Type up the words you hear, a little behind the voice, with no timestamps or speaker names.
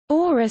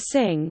Aurra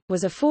Singh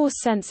was a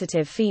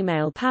Force-sensitive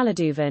female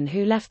Paladuvan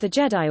who left the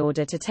Jedi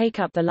Order to take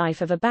up the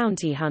life of a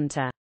bounty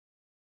hunter.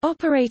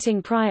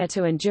 Operating prior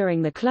to and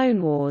during the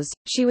Clone Wars,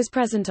 she was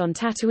present on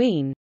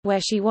Tatooine,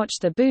 where she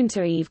watched the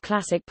Boonta Eve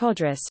classic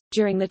Podrus,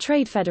 during the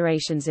Trade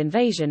Federation's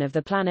invasion of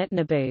the planet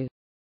Naboo.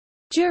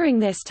 During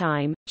this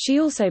time, she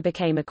also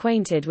became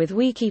acquainted with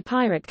Wiki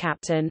pirate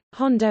captain,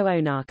 Hondo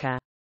Ohnaka.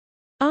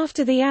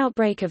 After the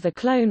outbreak of the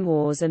Clone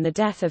Wars and the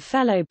death of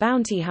fellow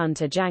bounty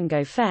hunter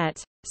Jango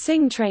Fett,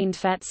 Singh trained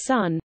Fett's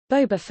son,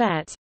 Boba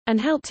Fett,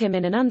 and helped him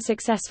in an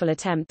unsuccessful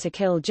attempt to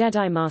kill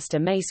Jedi Master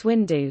Mace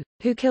Windu,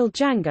 who killed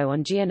Jango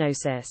on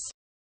Geonosis.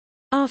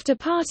 After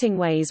parting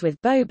ways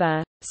with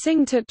Boba,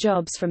 Singh took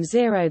jobs from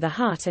Zero the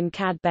Hutt and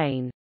Cad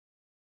Bane.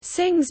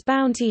 Singh's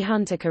bounty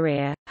hunter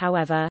career,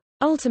 however,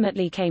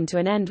 ultimately came to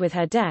an end with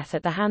her death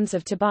at the hands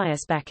of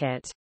Tobias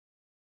Beckett.